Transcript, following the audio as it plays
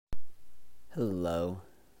Hello,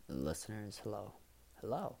 listeners. Hello.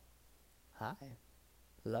 Hello. Hi.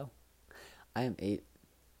 Hello. I am 8,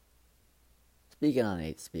 speaking on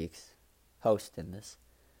 8 Speaks, host in this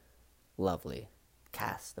lovely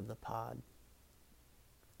cast of the pod.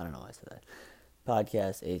 I don't know why I said that.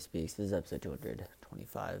 Podcast 8 Speaks. This is episode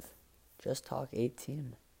 225. Just Talk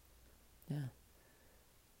 18. Yeah.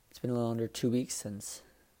 It's been a little under 2 weeks since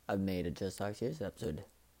I've made a Just Talk series. Episode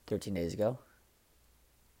 13 days ago.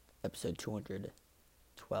 Episode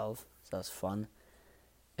 212. So that was fun.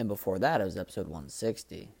 And before that, it was episode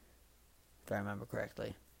 160, if I remember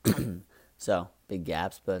correctly. So, big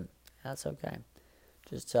gaps, but that's okay.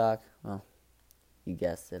 Just talk. Well, you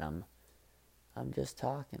guessed it. I'm just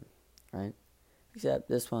talking, right? Except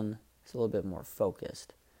this one is a little bit more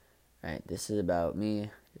focused, right? This is about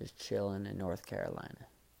me just chilling in North Carolina,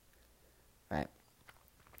 right?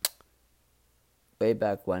 Way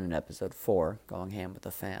back when in episode 4, Going Ham with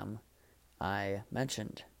the Fam, I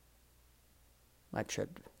mentioned my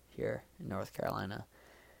trip here in North Carolina,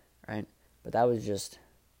 right? But that was just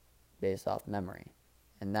based off memory.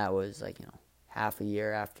 And that was half a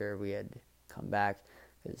year after we had come back,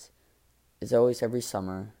 because it's always every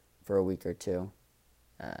summer for a week or two.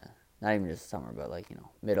 Not even just summer, but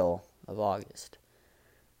middle of August,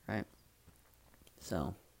 right?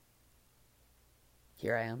 So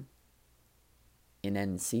here I am in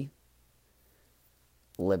NC,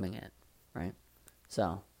 living it, right?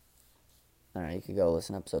 So I don't know, you could go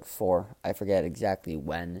listen to episode 4. I forget exactly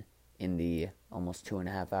when in the almost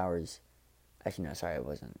 2.5 hours. Actually, no, sorry, it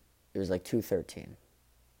wasn't. It was like 2:13.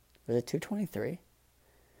 Was it 2:23?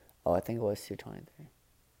 Oh, I think it was 2:23.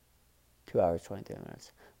 2 hours, 23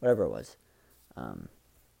 minutes. Whatever it was.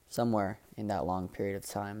 Somewhere in that long period of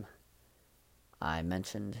time, I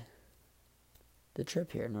mentioned the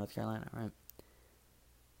trip here in North Carolina, right?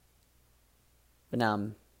 But now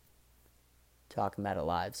I'm talking about it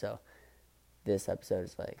live, so this episode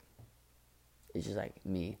is it's just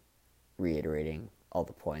me reiterating all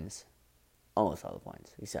the points, almost all the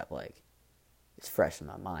points, except it's fresh in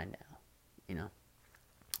my mind now,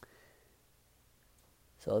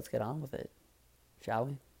 So let's get on with it, shall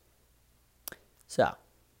we? So,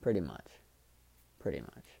 pretty much.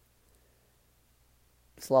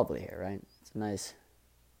 It's lovely here, right? It's a nice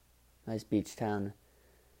beach town.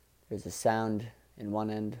 There's a sound in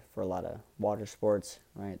one end for a lot of water sports,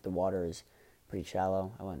 right? The water is pretty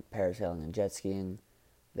shallow. I went parasailing and jet skiing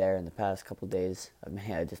there in the past couple of days. I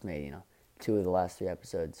just made 2 of the last 3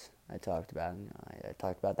 episodes I talked about. I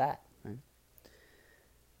talked about that, right?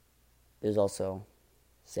 There's also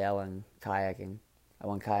sailing, kayaking. I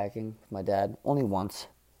went kayaking with my dad only once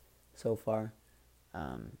so far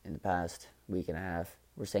in the past week and a half.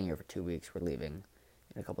 We're staying here for 2 weeks. We're leaving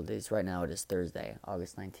in a couple of days. Right now it is Thursday,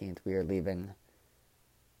 August 19th. We are leaving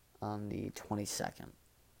on the 22nd.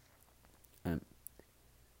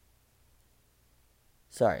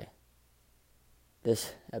 Sorry.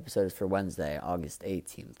 This episode is for Wednesday, August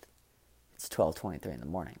 18th. It's 12:23 in the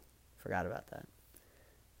morning. Forgot about that.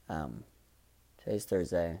 Today's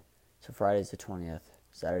Thursday, so Friday's the 20th,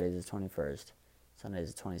 Saturday's the 21st,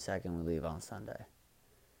 Sunday's the 22nd, we leave on Sunday.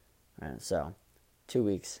 Right, so 2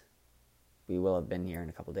 weeks. We will have been here in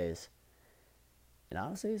a couple days. And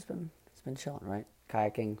honestly, it's been chilling, right?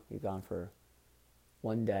 Kayaking, we've gone for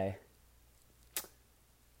 1 day.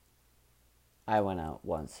 I went out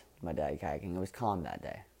once with my dad kayaking. It was calm that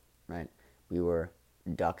day, right? We were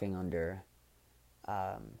ducking under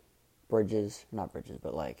bridges, not bridges,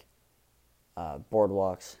 but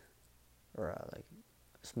boardwalks or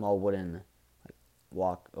small wooden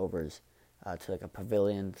walkovers to a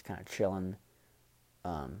pavilion. It's kind of chilling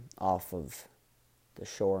off of the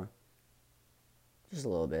shore, just a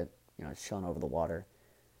little bit. It's chilling over the water,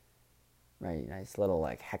 right? Nice little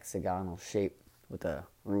hexagonal shape with a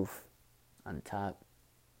roof on top.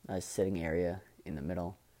 Nice sitting area in the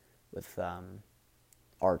middle with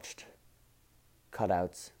arched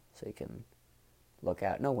cutouts so you can look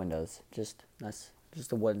out. No windows, just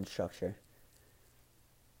a wooden structure.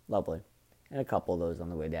 Lovely. And a couple of those on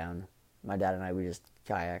the way down. My dad and I, we just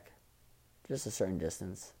kayak just a certain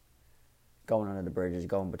distance, going under the bridges,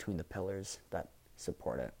 going between the pillars that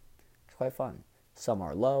support it. It's quite fun. Some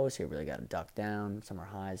are low, so you really got to duck down. Some are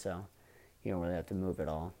high, so you don't really have to move at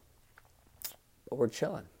all. But we're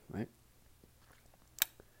chilling, right?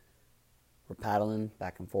 We're paddling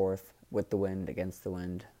back and forth with the wind, against the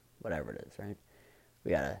wind, whatever it is, right?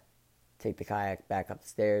 We got to take the kayak back up the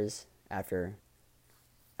stairs after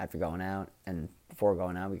going out, and before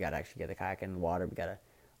going out, we got to actually get the kayak in the water. We got to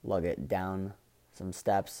lug it down some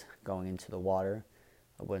steps going into the water,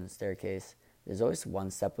 a wooden staircase. There's always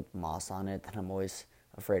one step with moss on it that I'm always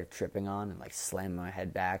afraid of tripping on and like slamming my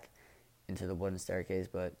head back into the wooden staircase,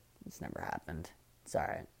 but it's never happened. It's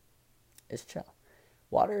alright. It's chill.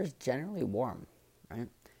 Water is generally warm, right?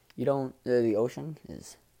 You don't, the ocean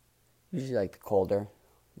is usually like the colder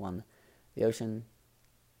one. The ocean,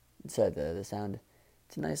 said the sound,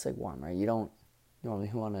 it's a nice like warm, right? You don't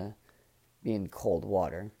normally want to be in cold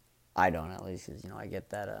water. I don't, at least, because, I get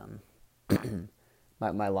that,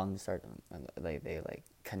 my lungs start, they like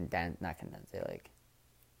condense, not condense, they like,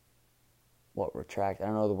 retract, I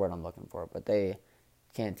don't know the word I'm looking for, but they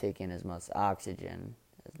can't take in as much oxygen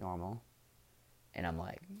as normal, and I'm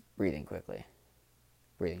like breathing quickly,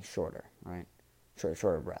 breathing shorter, right?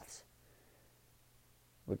 Shorter breaths,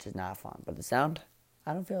 which is not fun. But the sound,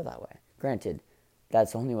 I don't feel that way. Granted,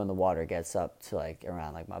 that's only when the water gets up to like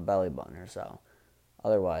around like my belly button or so.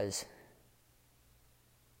 Otherwise,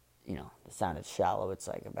 the sound is shallow. It's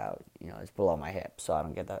like about, it's below my hip, so I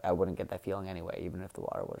don't get that. I wouldn't get that feeling anyway, even if the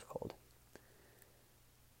water was cold.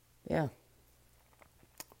 Yeah,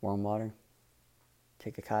 warm water.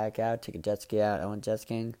 Take a kayak out, take a jet ski out. I went jet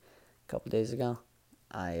skiing a couple days ago.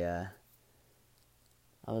 I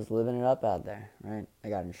was living it up out there, right? I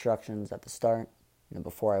got instructions at the start,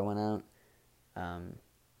 before I went out,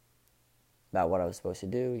 about what I was supposed to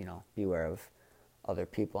do. Beware of other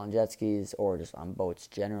people on jet skis or just on boats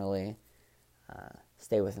generally.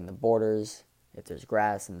 Stay within the borders. If there's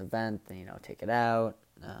grass in the vent, then, take it out.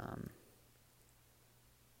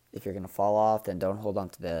 If you're going to fall off, then don't hold on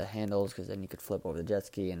to the handles, because then you could flip over the jet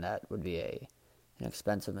ski, and that would be an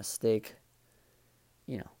expensive mistake.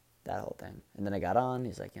 That whole thing. And then I got on.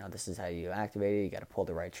 He's like, this is how you activate it. You got to pull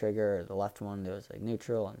the right trigger, or the left one. It was like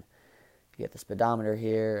neutral, and you get the speedometer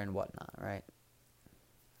here and whatnot, right?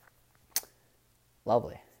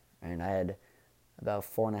 Lovely. And I had about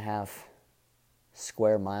 4.5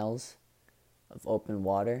 square miles of open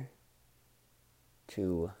water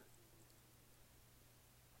to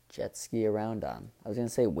jet ski around on. I was going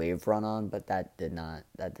to say wave run on, but that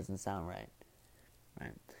doesn't sound right.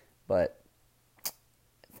 Right? But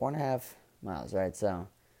 4.5 miles, right? So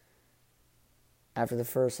after the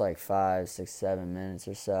first like 5, 6, 7 minutes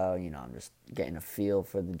or so, I'm just getting a feel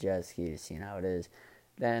for the jet ski, seeing how it is.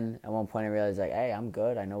 Then at one point I realized, like, hey, I'm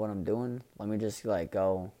good. I know what I'm doing. Let me just like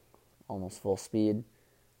go almost full speed.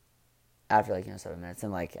 After 7 minutes,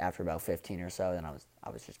 and like after about 15 or so, then I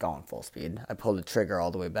was just going full speed. I pulled the trigger all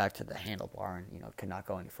the way back to the handlebar, and could not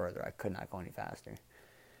go any further. I could not go any faster.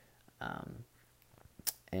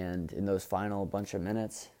 And in those final bunch of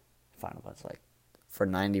minutes, like for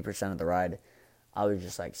 90% of the ride, I was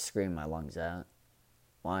just like screaming my lungs out.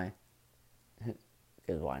 Why?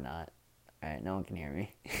 Because why not? All right, no one can hear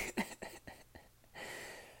me.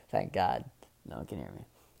 Thank God, no one can hear me.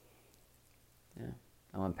 Yeah,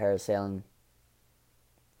 I went parasailing.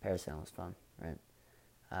 Parasailing was fun, right?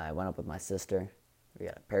 I went up with my sister. We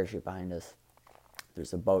got a parachute behind us.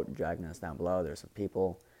 There's a boat dragging us down below. There's some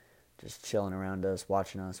people just chilling around us,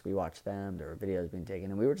 watching us. We watched them. There were videos being taken,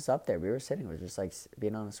 and we were just up there. We were sitting. It was just like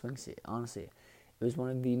being on a swing seat. Honestly, it was one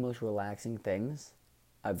of the most relaxing things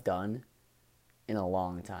I've done in a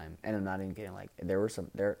long time. And I'm not even kidding. Like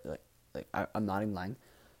I'm not even lying.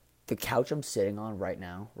 The couch I'm sitting on right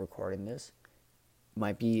now, recording this,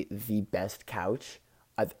 might be the best couch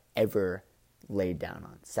I've ever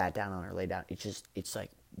sat down on or laid down. It's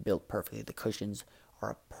like built perfectly. The cushions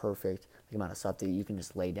are a perfect amount of stuff that you can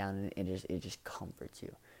just lay down in, and it just comforts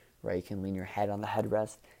you, right? You can lean your head on the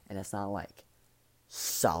headrest, and it's not like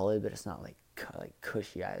solid, but it's not like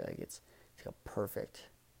cushy either. Like it's a perfect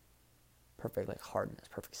like hardness,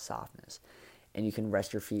 perfect softness. And you can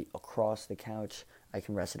rest your feet across the couch. I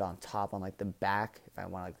can rest it on top on like the back if I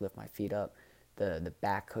want to like lift my feet up. The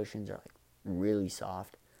back cushions are like really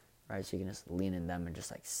soft, right? So you can just lean in them and just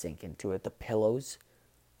like sink into it. The pillows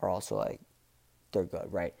are also like, they're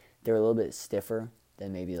good, right? They're a little bit stiffer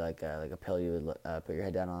than maybe like a pillow you would put your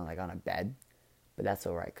head down on like on a bed, but that's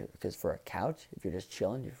all right, because for a couch, if you're just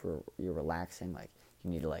chilling, if you're relaxing, like you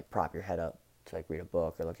need to like prop your head up to like read a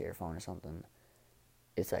book or look at your phone or something,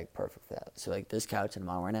 it's like perfect for that. So like this couch that I'm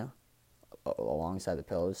on right now, alongside the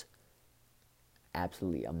pillows,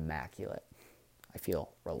 absolutely immaculate. I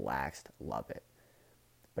feel relaxed, love it.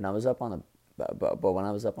 But I was up on the, but when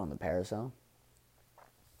I was up on the parasail,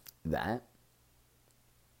 that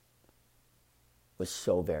was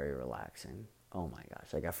so very relaxing. Oh my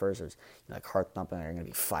gosh! Like at first it was like heart thumping. You're gonna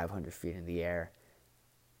be 500 feet in the air.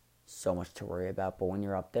 So much to worry about. But when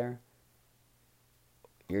you're up there,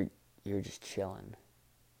 you're just chilling.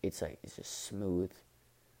 It's just smooth,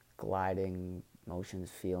 gliding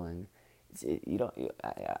motions, feeling.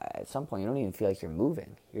 At some point you don't even feel like you're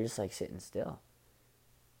moving. You're just like sitting still,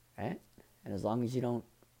 right? And as long as you don't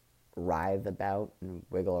writhe about and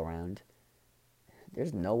wiggle around,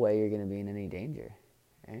 there's no way you're going to be in any danger,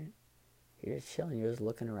 right? You're just chilling. You're just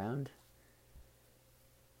looking around.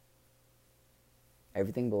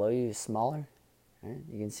 Everything below you is smaller, right?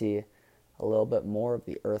 You can see a little bit more of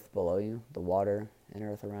the earth below you, the water and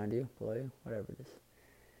earth around you, below you, whatever it is.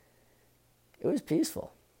 It was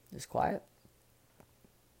peaceful. It was quiet.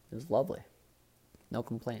 It was lovely. No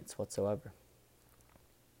complaints whatsoever.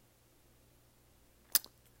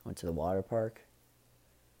 Went to the water park.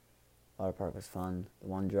 Water park was fun. The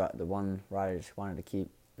one ride I just wanted to keep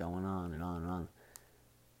going on and on and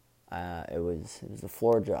on. It was the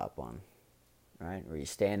floor drop one, right? Where you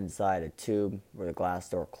stand inside a tube where the glass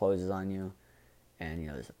door closes on you, and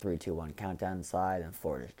there's a 3, 2, 1 countdown inside, and the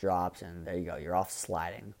floor just drops, and there you go. You're off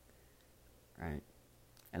sliding, right?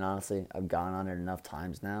 And honestly, I've gone on it enough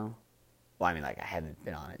times now. Well, I mean, I haven't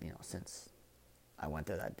been on it, since I went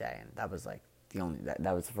there that day, and that was like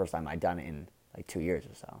that was the first time I'd done it in like 2 years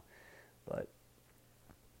or so. But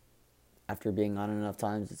after being on it enough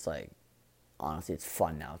times, it's like, honestly, it's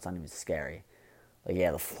fun now. It's not even scary. Like,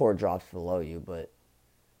 yeah, the floor drops below you, but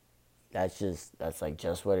that's like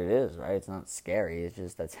just what it is, right? It's not scary. It's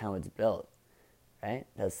just that's how it's built, right?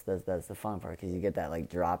 That's the fun part, because you get that like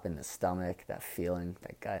drop in the stomach, that feeling,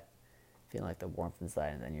 that gut feeling, like the warmth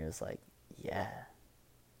inside, and then you're just like, yeah,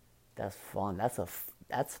 that's fun.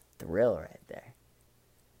 That's thrill right there.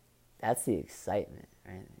 That's the excitement,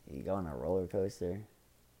 right? You go on a roller coaster,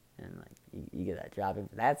 and like you get that drop in.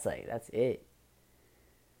 That's it. That's it.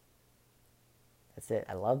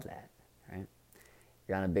 I love that, right?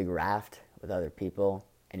 You're on a big raft with other people,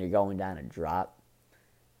 and you're going down a drop,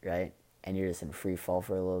 right? And you're just in free fall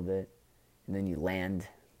for a little bit, and then you land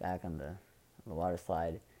back on the water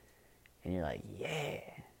slide, and you're like, yeah,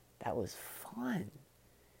 that was fun.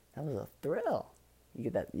 That was a thrill. You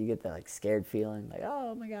get that like scared feeling, like,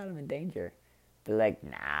 oh my God, I'm in danger. But like,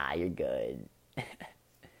 nah, you're good.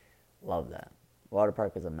 Love that. Water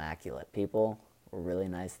park was immaculate. People were really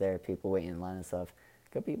nice there. People waiting in line and stuff.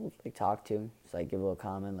 Good people to like talk to. Just like give a little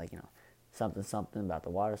comment, like, something about the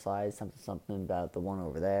water slide, something about the one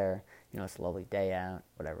over there. It's a lovely day out,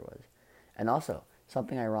 whatever it was. And also,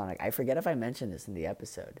 something ironic. I forget if I mentioned this in the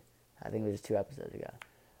episode. I think it was 2 episodes ago.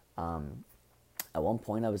 At one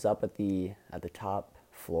point, I was up at the top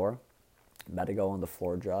floor, about to go on the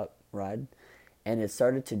floor drop ride, and it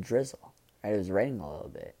started to drizzle. Right? It was raining a little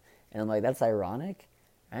bit, and I'm like, that's ironic,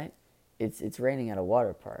 right? It's raining at a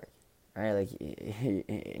water park, right? Like,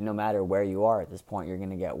 no matter where you are at this point, you're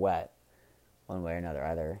gonna get wet, one way or another,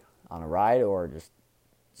 either on a ride or just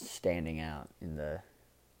standing out in the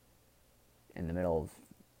middle of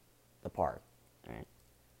the park, right?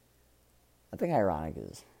 I think ironic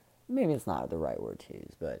is, maybe it's not the right word to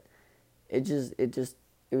use, but it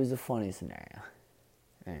was a funny scenario,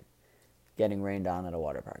 right? Getting rained on at a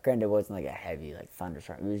water park. Granted, it wasn't like a heavy like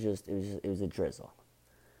thunderstorm. It was a drizzle.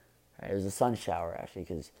 Right? It was a sun shower actually,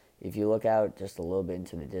 because if you look out just a little bit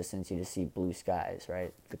into the distance, you just see blue skies.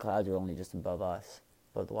 Right? The clouds are only just above us,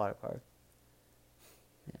 above the water park.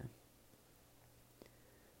 Yeah.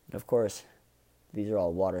 And of course, these are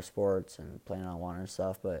all water sports and playing on water and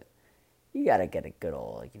stuff, but you gotta get a good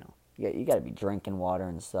old, you gotta be drinking water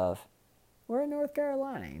and stuff. We're in North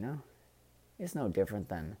Carolina, It's no different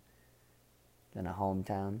than a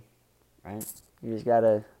hometown, right? You just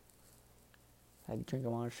gotta drink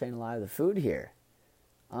water, staying alive. The food here,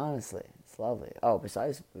 honestly, it's lovely. Oh,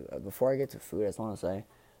 before I get to food, I just want to say,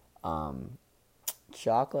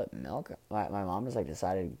 chocolate milk. My mom just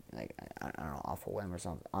decided, I don't know, off a whim or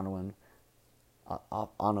something, on a whim,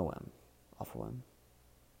 off a whim.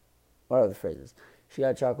 What are the phrases? She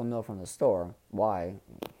got chocolate milk from the store. Why?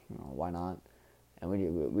 Why not? And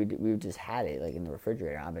we just had it in the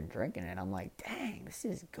refrigerator. I've been drinking it. I'm like, dang, this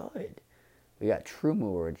is good. We got True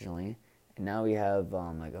Moo originally, and now we have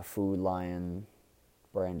a Food Lion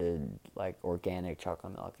branded organic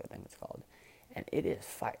chocolate milk, I think it's called. And it is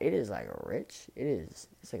it is rich. It's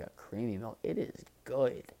like a creamy milk. It is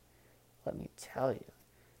good. Let me tell you.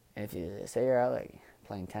 And if you say you're out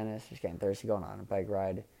playing tennis, just getting thirsty, going on a bike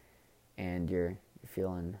ride, and you're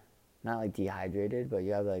feeling not dehydrated, but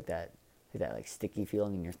you have that sticky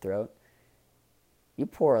feeling in your throat, you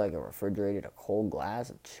pour a refrigerated, a cold glass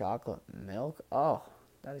of chocolate milk. Oh,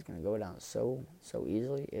 that is gonna go down so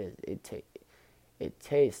easily. It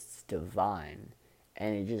tastes divine,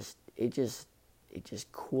 and it just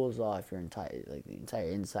cools off your entire the entire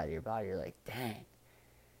inside of your body. You're like, dang,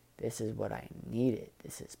 this is what I needed.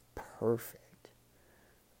 This is perfect,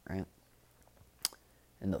 right?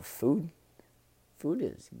 And the food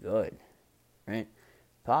is good, right?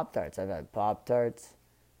 Pop-Tarts. I've had Pop-Tarts,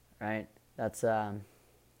 right? That's a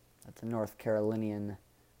North Carolinian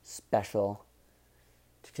special,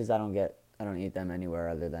 because I don't eat them anywhere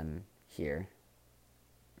other than here,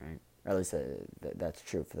 right? Or at least that's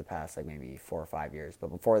true for the past like maybe 4 or 5 years. But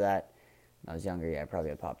before that, when I was younger, yeah, I probably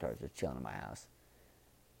had Pop-Tarts just chilling in my house.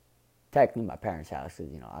 Technically my parents' house,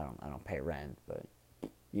 because I don't pay rent, but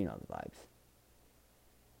you know the vibes.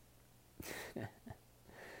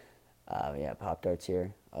 Yeah, Pop-Tarts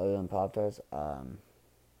here. Other than Pop-Tarts,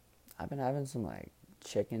 I've been having some like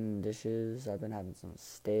chicken dishes. I've been having some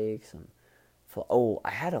steak, I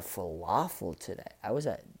had a falafel today. I was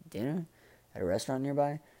at dinner at a restaurant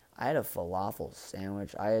nearby. I had a falafel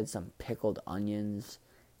sandwich. I had some pickled onions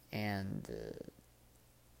and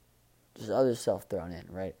just other stuff thrown in,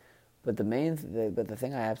 right? But the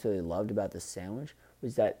thing I absolutely loved about the sandwich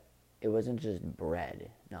was that it wasn't just bread.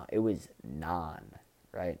 No, it was naan,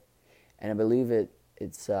 right? And I believe it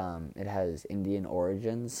has Indian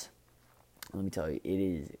origins. Let me tell you, it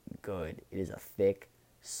is good. It is a thick,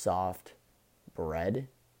 soft bread,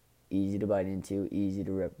 easy to bite into, easy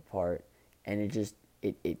to rip apart, and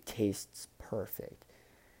it tastes perfect,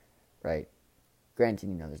 right?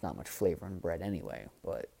 Granted, there's not much flavor in bread anyway,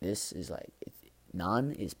 but this is like,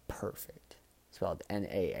 naan is perfect. Spelled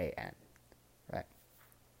Naan, right?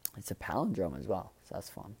 It's a palindrome as well, so that's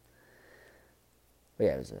fun. But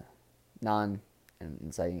yeah, it was a naan, and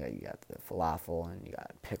inside you got the falafel, and you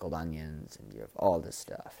got pickled onions, and you have all this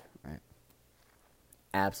stuff, right?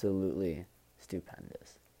 Absolutely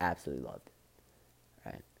stupendous. Absolutely loved it,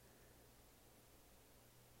 right?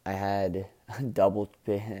 I had a double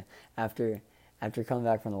after coming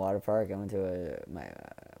back from the water park. I went to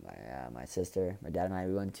my sister, my dad, and I.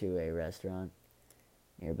 We went to a restaurant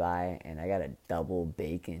nearby, and I got a double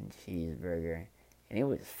bacon cheeseburger, and it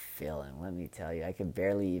was filling. Let me tell you, I could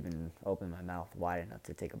barely even open my mouth wide enough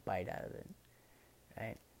to take a bite out of it,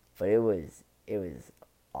 right? But it was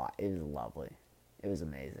lovely. It was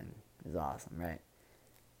amazing. It was awesome, right?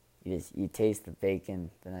 You taste the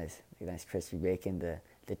bacon, the nice crispy bacon, the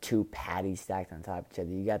two patties stacked on top of each other.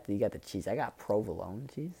 You got the cheese. I got provolone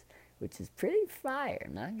cheese, which is pretty fire.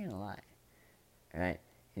 Not gonna lie. All right,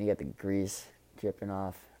 and you got the grease dripping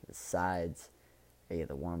off the sides. You get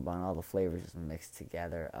the warm bun. All the flavors just mixed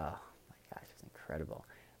together. Oh my gosh, it's incredible.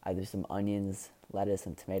 I threw some onions, lettuce,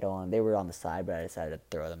 and tomato on. They were on the side, but I decided to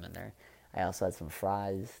throw them in there. I also had some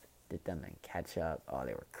fries. Did them in ketchup. Oh,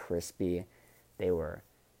 they were crispy. They weren't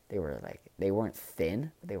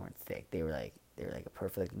thin, but they weren't thick. They were like a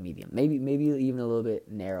perfect medium. Maybe even a little bit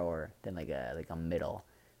narrower than like a middle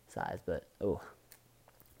size, but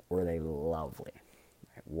were they lovely.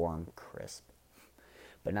 Right, warm, crisp.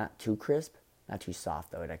 But not too crisp, not too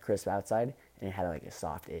soft though. It had crisp outside and it had like a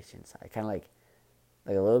soft-ish inside. Kind of like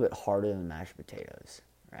a little bit harder than mashed potatoes,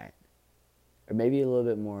 right? Or maybe a little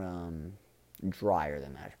bit more drier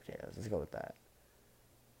than mashed potatoes. Let's go with that.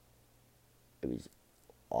 It was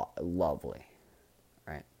lovely,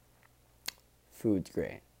 right? Food's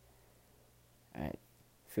great, right?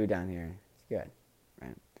 Food down here is good,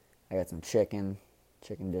 right? I got some chicken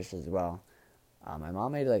dish as well. My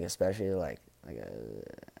mom made it's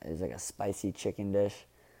like a spicy chicken dish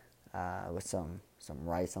with some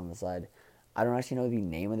rice on the side. I don't actually know the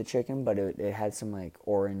name of the chicken, but it had some like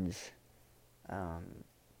orange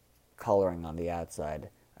coloring on the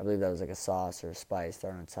outside. I believe that was like a sauce or a spice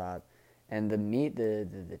thrown on top. And the meat,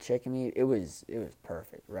 the chicken meat, it was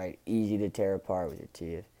perfect, right? Easy to tear apart with your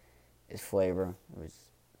teeth. Its flavor,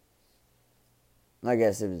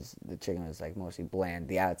 the chicken was like mostly bland.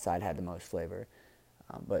 The outside had the most flavor.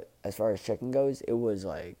 But as far as chicken goes, it was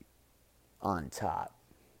like on top.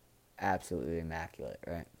 Absolutely immaculate,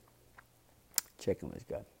 right? Chicken was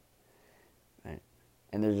good, right?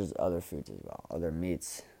 And there's just other foods as well. Other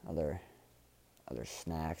meats, other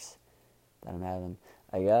snacks that I'm having.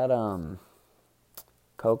 I got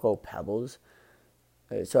Cocoa Pebbles.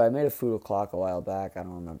 So I made a food o'clock a while back. I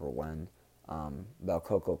don't remember when. About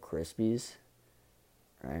Cocoa Krispies,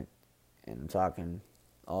 right? And I'm talking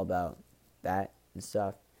all about that and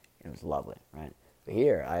stuff. And it was lovely, right? But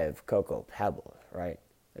here I have Cocoa Pebbles, right?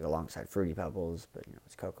 Like alongside Fruity Pebbles, but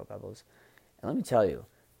it's Cocoa Pebbles. And let me tell you,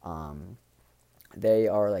 they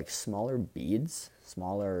are like smaller beads,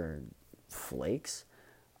 smaller flakes.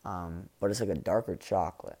 But it's like a darker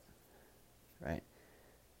chocolate, right?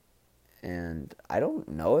 And I don't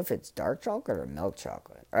know if it's dark chocolate or milk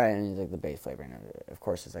chocolate. Right, and it's like the base flavoring of it. Of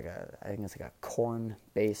course, I think it's like a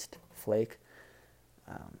corn-based flake.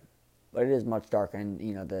 But it is much darker, and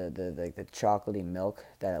the chocolatey milk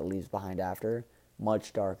that it leaves behind after,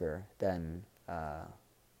 much darker than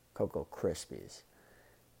Cocoa Krispies,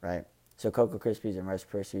 right? So Cocoa Krispies and Rice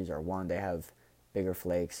Krispies are one. They have bigger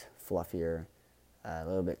flakes, fluffier, a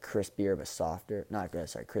little bit crispier but softer.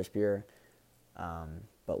 Crispier,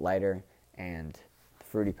 but lighter. And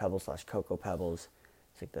Fruity Pebbles / Cocoa Pebbles.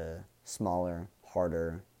 It's like the smaller,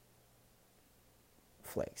 harder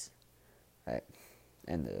flakes, right?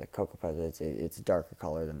 And the Cocoa Pebbles, it's a darker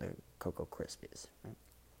color than the Cocoa Krispies, right?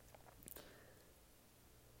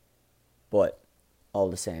 But all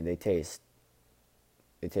the same, they taste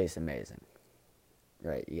amazing,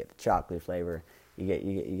 right? You get the chocolate flavor, you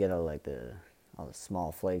get all the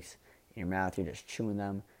small flakes in your mouth. You're just chewing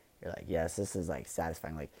them. You're like, yes, this is like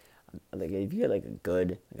satisfying. Like if you get like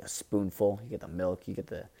a spoonful, you get the milk, you get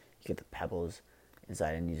the pebbles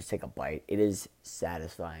inside, and you just take a bite. It is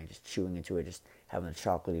satisfying, just chewing into it, just having the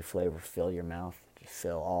chocolatey flavor fill your mouth, just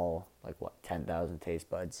fill all 10,000 taste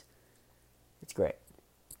buds. It's great,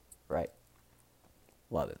 right?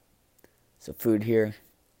 Love it. So food here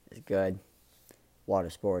is good. Water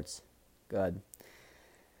sports, good.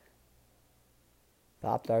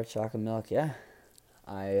 Pop-Tarts, chocolate milk, yeah.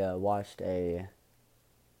 I watched a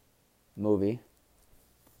movie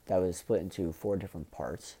that was split into 4 different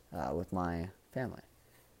parts with my family.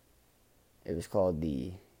 It was called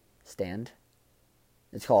The Stand.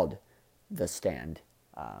 It's called The Stand,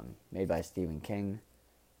 made by Stephen King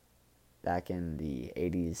back in the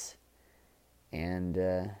 80s.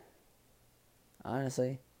 And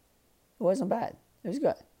honestly, it wasn't bad. It was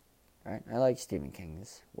good, right? I like Stephen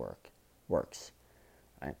King's works,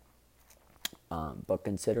 right? But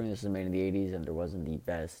considering this was made in the 80s and there wasn't the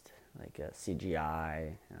best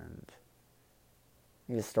CGI, and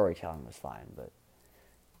the storytelling was fine, but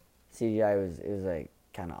CGI was like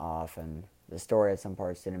kind of off, and the story at some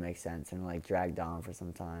parts didn't make sense and dragged on for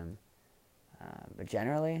some time. But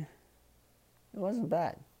generally, it wasn't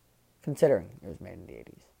bad, considering it was made in the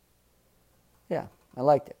 80s. Yeah, I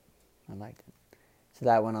liked it. So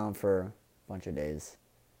that went on for a bunch of days.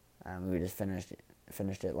 We just finished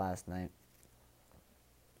it last night.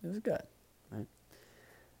 It was good, right?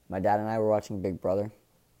 My dad and I were watching Big Brother,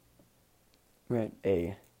 right?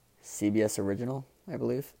 A CBS original, I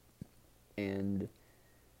believe, and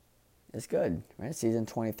it's good, right? Season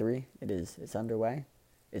 23. It's underway.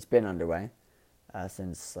 It's been underway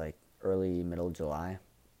since middle July,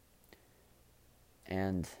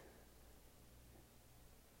 and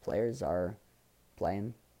players are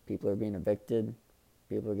playing. People are being evicted.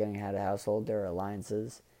 People are getting out of household. There are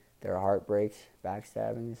alliances. There are heartbreaks,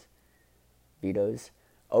 backstabbings, vetoes.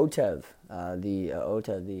 OTEV,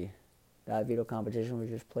 that veto competition we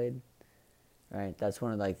just played, right? That's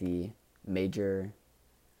one of the major,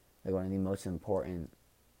 one of the most important,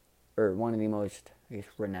 or one of the most,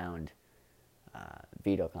 renowned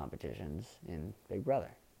veto competitions in Big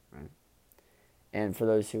Brother, right? And for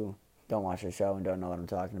those who don't watch the show and don't know what I'm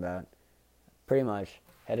talking about, pretty much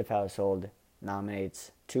head of household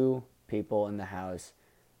nominates 2 people in the house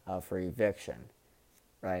for eviction,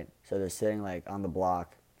 right? So they're sitting on the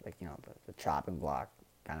block, the chopping block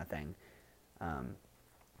kind of thing.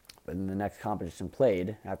 But in the next competition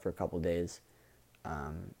played after a couple days,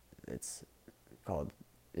 it's called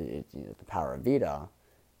the power of veto,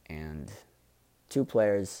 and 2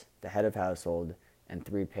 players, the head of household, and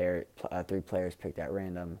 3 players picked at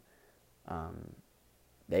random.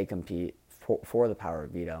 They compete for the power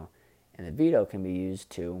of veto, and the veto can be used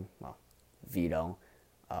to veto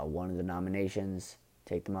one of the nominations,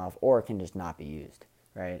 take them off, or it can just not be used,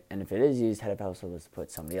 right? And if it is used, head of household is to put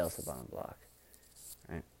somebody else up on the block,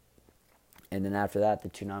 right? And then after that, the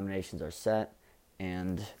 2 nominations are set,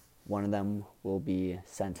 and one of them will be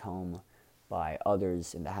sent home by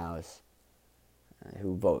others in the house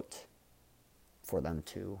who vote for them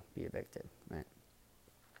to be evicted, right?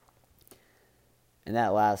 And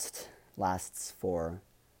that lasts for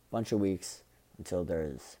a bunch of weeks until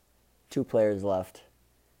there's 2 players left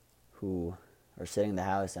who are sitting in the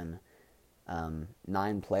house, and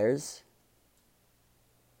 9 players,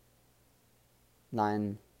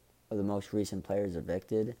 9 of the most recent players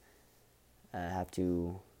evicted have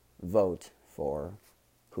to vote for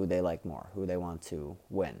who they like more, who they want to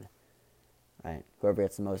win, right? Whoever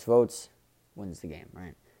gets the most votes wins the game,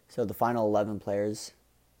 right? So the final 11 players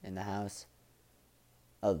in the house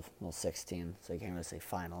of 16, so you can't really say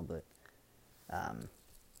final, but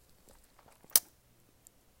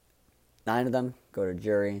 9 of them go to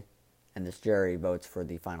jury, and this jury votes for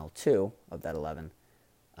the final 2 of that 11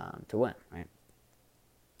 to win, right?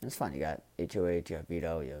 And it's fun. You got HOH, you have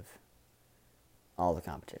veto, you have all the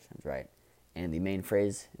competitions, right? And the main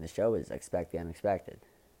phrase in the show is expect the unexpected,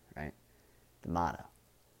 right? The motto.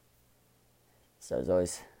 So there's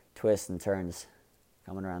always twists and turns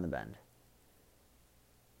coming around the bend.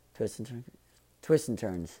 Twists and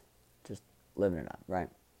turns just living it up, right?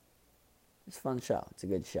 It's a fun show. It's a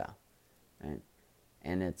good show, right?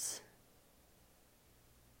 And I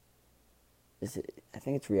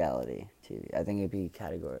think it's reality TV. I think it'd be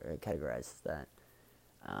categorized as that.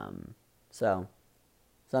 So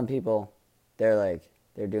some people, they're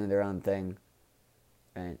doing their own thing,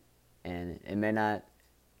 right? And it may not.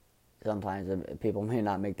 Sometimes people may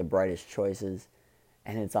not make the brightest choices,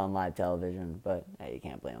 and it's on live television. But hey, you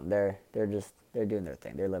can't blame them. They're doing their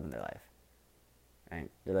thing. They're living their life, right?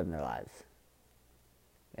 They're living their lives.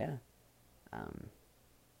 Yeah.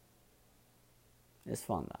 It's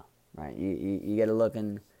fun though, right? You get to look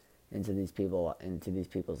into these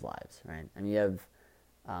people's lives, right? I mean, you have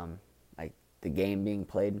like the game being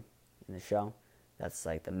played in the show. That's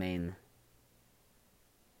like the main,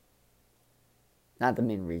 not the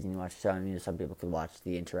main reason you watch the show. I mean, some people could watch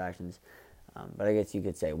the interactions, but I guess you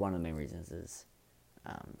could say one of the main reasons is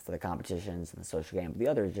for the competitions and the social game. But the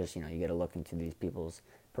other is just, you get to look into these people's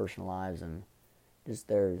personal lives and just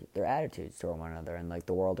their attitudes toward one another and like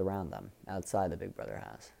the world around them outside the Big Brother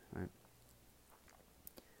house, right?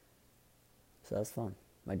 So that's fun.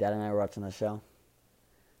 My dad and I were watching the show.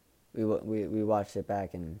 We watched it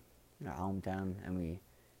back in our hometown, and we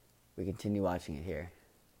continue watching it here,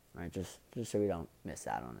 right? Just so we don't miss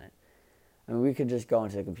out on it. I mean, we could just go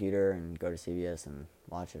into the computer and go to CBS and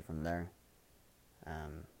watch it from there,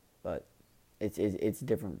 but it's a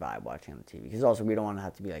different vibe watching on the TV, because also we don't want to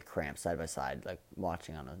have to be like cramped side by side like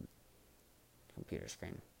watching on a computer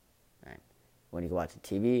screen, right? When you can watch a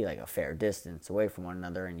TV like a fair distance away from one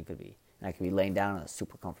another, and I could be laying down on a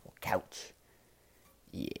super comfortable couch.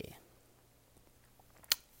 Yeah.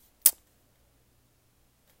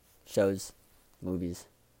 Shows, movies,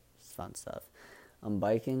 it's fun stuff. I'm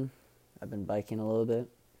biking. I've been biking a little bit.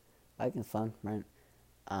 Biking's fun, right?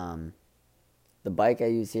 The bike I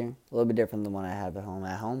use here, a little bit different than the one I have at home.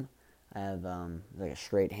 At home, I have like a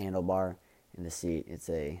straight handlebar in the seat. It's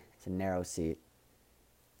a narrow seat.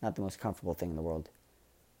 Not the most comfortable thing in the world.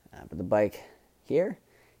 But the bike here,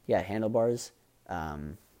 yeah, handlebars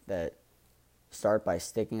that start by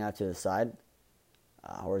sticking out to the side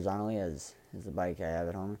horizontally as the bike I have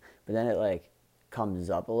at home. But then it like comes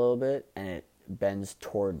up a little bit and it bends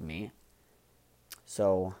toward me.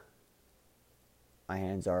 So my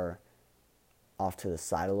hands are off to the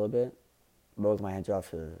side a little bit. Both my hands are off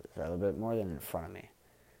to the side a little bit more than in front of me,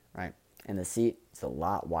 right? And the seat is a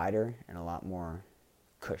lot wider and a lot more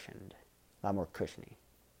cushioned, a lot more cushiony.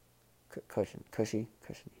 Cushioned.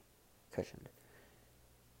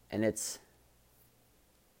 And it's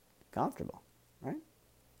comfortable, right?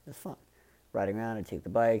 It's fun. Riding around, I take the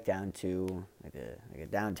bike down to like a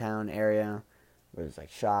downtown area where there's like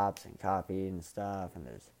shops and coffee and stuff, and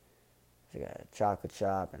there's like a chocolate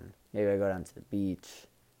shop, and maybe I go down to the beach.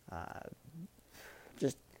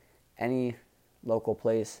 Just any local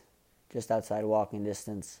place, just outside walking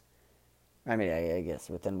distance. I mean, I guess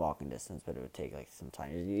within walking distance, but it would take like some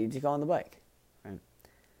time. You just go on the bike, right?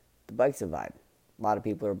 The bike's a vibe. A lot of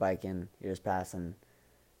people are biking. You're just passing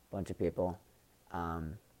a bunch of people.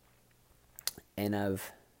 And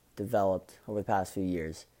I've developed over the past few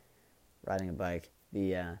years riding a bike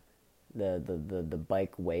the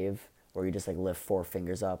bike wave, where you just like lift 4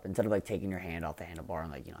 fingers up instead of like taking your hand off the handlebar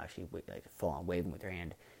and like actually like full on waving with your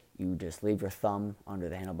hand. You just leave your thumb under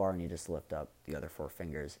the handlebar and you just lift up the other 4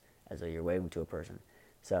 fingers as though you're waving to a person.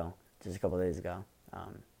 So just a couple of days ago, I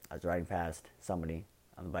was riding past somebody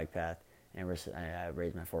on the bike path, and I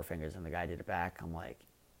raised my 4 fingers, and the guy did it back. I'm like,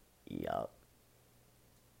 yup,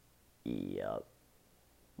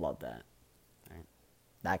 love that. Right?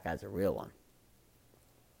 That guy's a real one.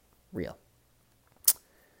 Real.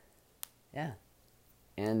 Yeah.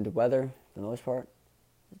 And weather, for the most part,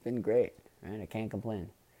 has been great. Right? I can't complain.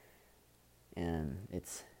 And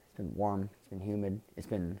it's been warm. It's been humid. It's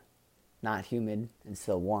been not humid and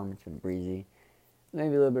still warm. It's been breezy.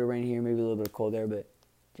 Maybe a little bit of rain here, maybe a little bit of cold there, but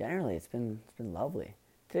generally it's been lovely.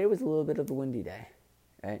 Today was a little bit of a windy day,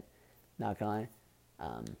 right? Not gonna lie.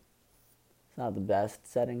 It's not the best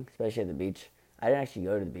setting, especially at the beach. I didn't actually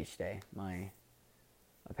go to the beach today. My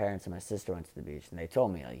parents and my sister went to the beach, and they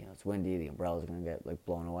told me, like, it's windy, the umbrella's gonna get like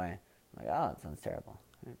blown away. I'm like, oh, it sounds terrible.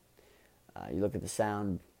 Right? You look at the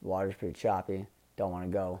sound, the water's pretty choppy. Don't want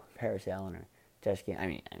to go parasailing or jet skiing. I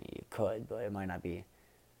mean, you could, but it might not be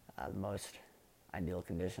the most ideal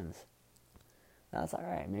conditions. That's all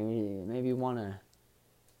right. Maybe you want to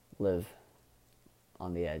live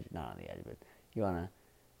on the edge, not on the edge, but you want to,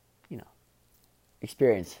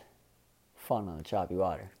 experience fun on the choppy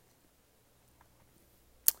water.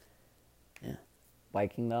 Yeah.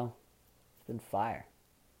 Biking, though, it's been fire.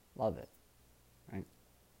 Love it. Right?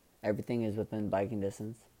 Everything is within biking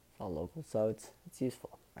distance. all local, so it's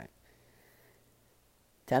useful, right?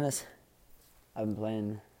 Tennis. I've been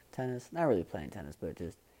playing tennis. Not really playing tennis, but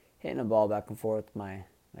just hitting a ball back and forth with my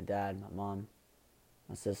dad, my mom,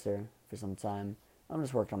 my sister for some time. I'm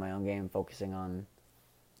just working on my own game, focusing on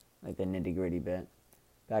like the nitty gritty bit.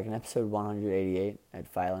 Back in episode 188, I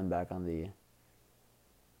had Phylon back on the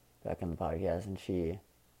podcast, and she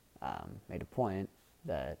made a point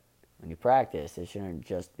that when you practice, it shouldn't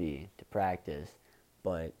just be to practice,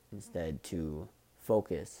 but instead to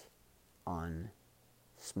focus on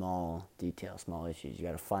small details, small issues. You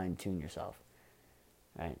got to fine tune yourself,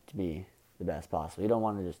 right, to be the best possible. You don't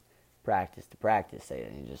want to just practice to practice, say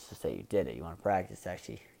it, and just to say you did it. You want to practice to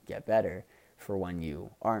actually get better for when you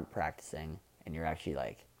aren't practicing and you're actually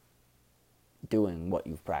like doing what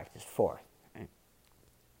you've practiced for. Right?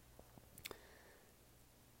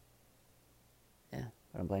 Yeah,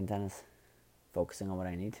 but I'm playing tennis, focusing on what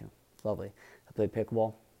I need to. It's lovely. I played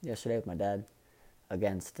pickleball yesterday with my dad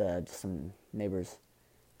against just some neighbors.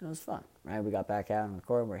 It was fun, right? We got back out on the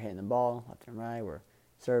court. We're hitting the ball left and right. We're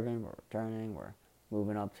serving. We're returning. We're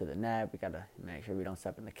moving up to the net. We got to make sure we don't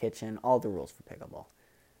step in the kitchen. All the rules for pickleball.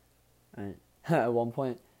 Right? At one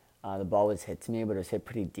point, the ball was hit to me, but it was hit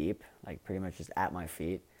pretty deep, like pretty much just at my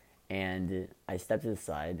feet. And I stepped to the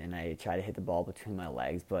side, and I tried to hit the ball between my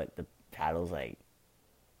legs, but the paddle's like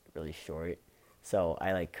really short. So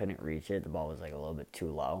I like couldn't reach it. The ball was like a little bit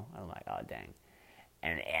too low. I'm like, oh, dang.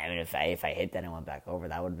 And I mean, if I hit that and went back over,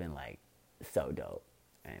 that would have been like so dope.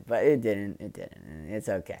 Right? But it didn't. And it's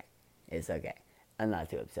okay. It's okay. I'm not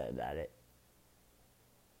too upset about it.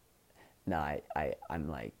 No, I'm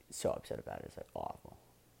like so upset about it. It's like awful.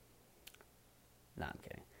 No, I'm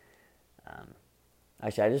kidding.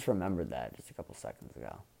 Actually, I just remembered that just a couple seconds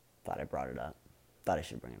ago. Thought I brought it up. Thought I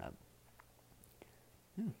should bring it up.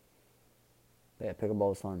 Yeah. But yeah, pickleball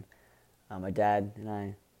was fun. My dad and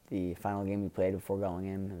I, the final game we played before going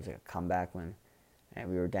in, it was like a comeback when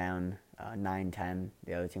we were down 9-10.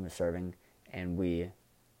 The other team was serving, and we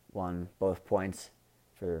won both points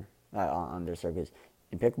for on their serve. Because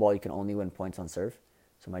in pickleball, you can only win points on serve.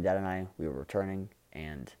 So my dad and I, we were returning,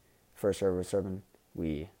 and first server was serving.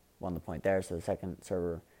 We won the point there. So the second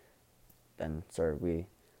server then served. We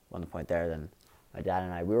won the point there. Then my dad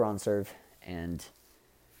and I, we were on serve, and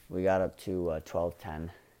we got up to 12-10,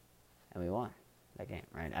 and we won that game,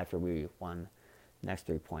 right? After we won the next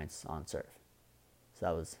 3 points on serve. So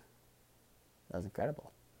that was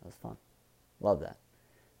incredible. That was fun. Love that.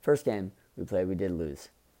 First game we played, we did lose.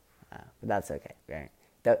 But that's okay, right?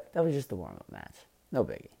 That was just a warm-up match. No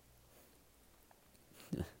biggie.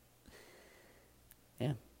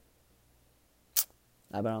 Yeah.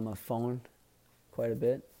 I've been on my phone quite a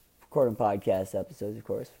bit. Recording podcast episodes, of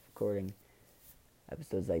course. Recording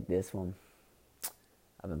episodes like this one.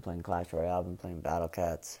 I've been playing Clash Royale. I've been playing Battle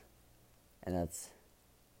Cats. And that's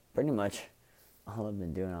pretty much all I've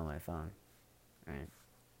been doing on my phone. Right?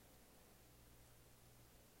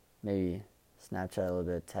 Maybe Snapchat a little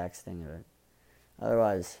bit, texting, but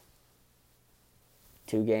otherwise,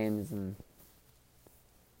 2 games and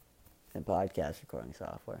podcast recording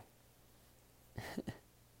software.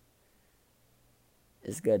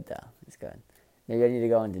 It's good though. It's good. Maybe I need to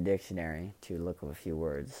go into dictionary to look up a few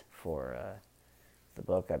words for the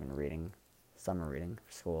book I've been reading, summer reading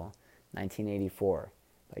for school, 1984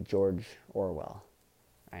 by George Orwell,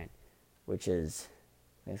 right? Which is,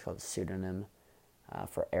 I think it's called a pseudonym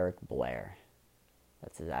for Eric Blair.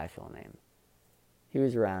 That's his actual name. He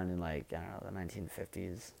was around in like, I don't know, the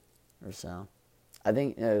 1950s or so. I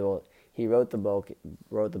think he wrote the book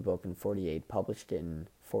in 48, published it in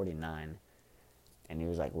 49, and he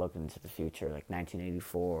was like looking into the future, like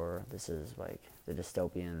 1984. This is like the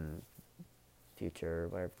dystopian future,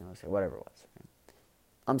 whatever it was. Right?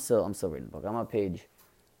 I'm still reading the book. I'm on page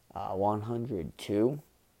 102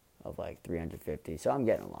 of like 350, so I'm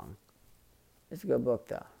getting along. It's a good book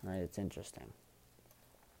though, right? It's interesting.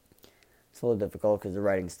 It's a little difficult because the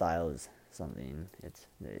writing style is something it's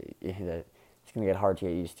going to get hard to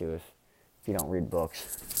get used to if you don't read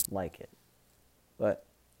books like it. But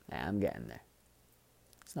yeah, I'm getting there.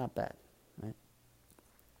 It's not bad, right?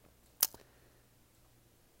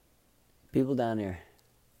 People down here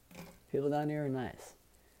are nice,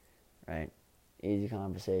 right? Easy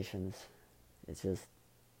conversations. It's just,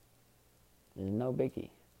 there's no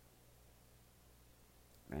biggie,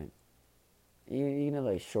 right? You can have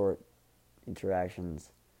like short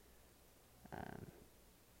interactions,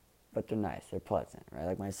 but they're nice, they're pleasant, right?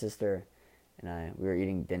 Like my sister and I, we were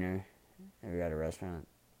eating dinner, and we were at a restaurant.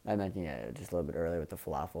 I mentioned just a little bit earlier with the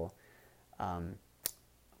falafel.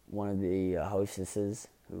 One of the hostesses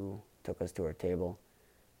who took us to our table,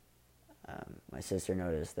 my sister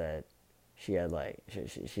noticed that she had like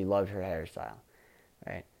she loved her hairstyle,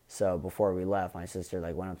 right? So before we left, my sister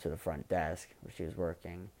like went up to the front desk where she was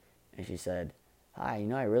working, and she said, "Hi,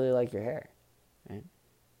 I really like your hair," right?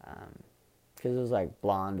 Because it was like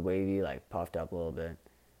blonde, wavy, like puffed up a little bit,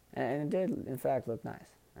 and it did in fact look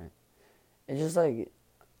nice, right? It's just like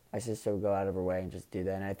my sister would go out of her way and just do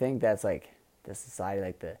that, and I think that's like the society,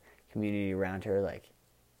 like the community around her, like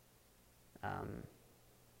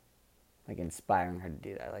inspiring her to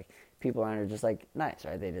do that. Like people around her just like nice,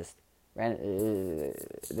 right? They just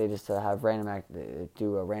have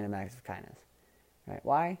do a random acts of kindness, right?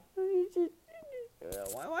 Why?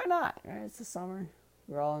 Why not? Right? It's the summer.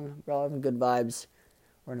 We're all having good vibes.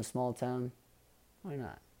 We're in a small town. Why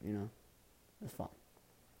not? It's fun.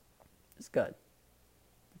 It's good.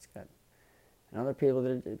 It's good. And other people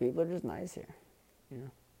are just nice here.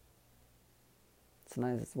 It's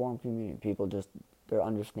nice. It's a warm community. People they're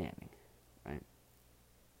understanding, right?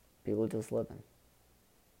 People just living.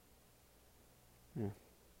 Yeah.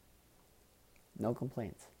 No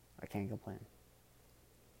complaints. I can't complain.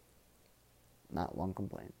 Not one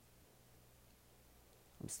complaint.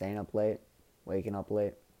 I'm staying up late, waking up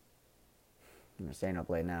late. I'm staying up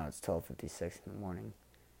late now. It's 12:56 in the morning,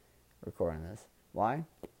 recording this. Why?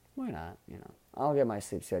 Why not? I'll get my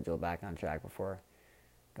sleep schedule back on track before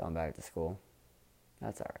going back to school.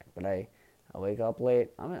 That's all right. But I wake up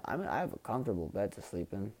late. I have a comfortable bed to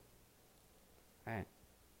sleep in. Right?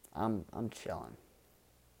 I'm chilling.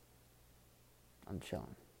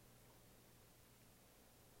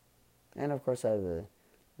 And of course, I have the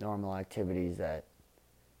normal activities that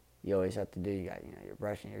you always have to do. You got, you're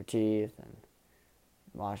brushing your teeth and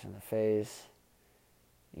washing the face.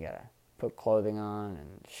 You gotta put clothing on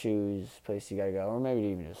and shoes, place you gotta go, or maybe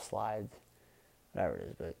even just slides, whatever it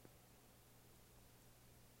is. But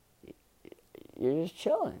you're just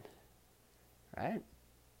chilling, right?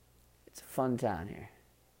 It's a fun town here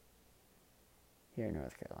in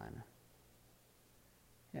North Carolina.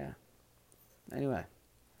 Yeah. Anyway,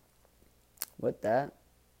 with that,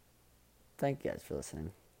 thank you guys for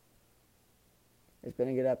listening. It's been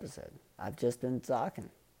a good episode. I've just been talking.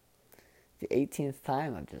 The 18th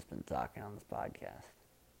time I've just been talking on this podcast.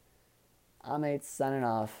 I'm 8 signing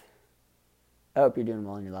off. I hope you're doing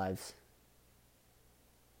well in your lives.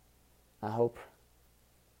 I hope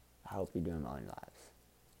you're doing well in your lives.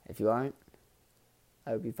 If you aren't,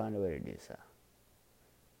 I hope you find a way to do so.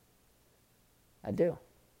 I do.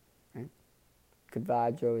 Right? Good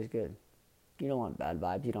vibes are always good. You don't want bad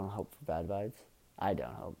vibes. You don't hope for bad vibes. I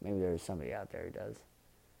don't hope. Maybe there's somebody out there who does.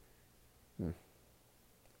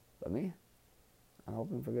 But me, I'm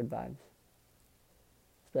hoping for good vibes.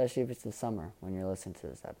 Especially if it's the summer when you're listening to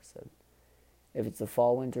this episode. If it's the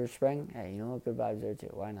fall, winter, spring, hey, you know what? Good vibes there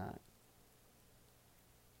too. Why not?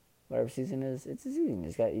 Whatever season is, it's a season. You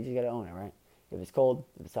just gotta own it, right? If it's cold,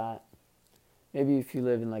 if it's hot. Maybe if you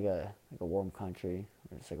live in like a warm country,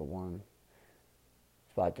 or just like a warm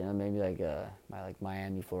spot, maybe like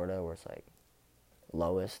Miami, Florida, where it's like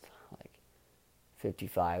lowest, like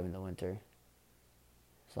 55 in the winter,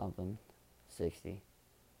 something, 60.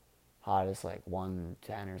 Hottest like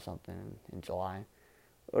 110 or something in July.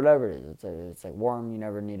 Whatever it is, it's like warm. You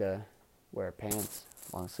never need to wear pants,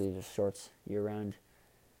 long sleeves or shorts year round.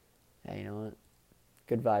 Hey, you know what?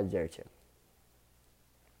 Good vibes there too.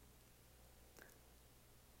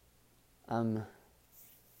 I'm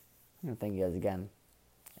gonna thank you guys again.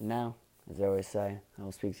 And now, as I always say, I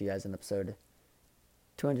will speak to you guys in episode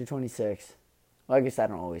 226. Well, I guess I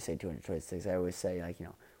don't always say 226. I always say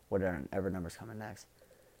whatever number's coming next.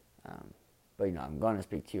 But I'm going to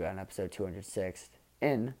speak to you on episode 206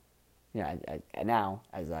 in, now,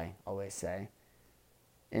 as I always say,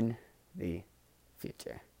 in the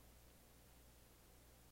future.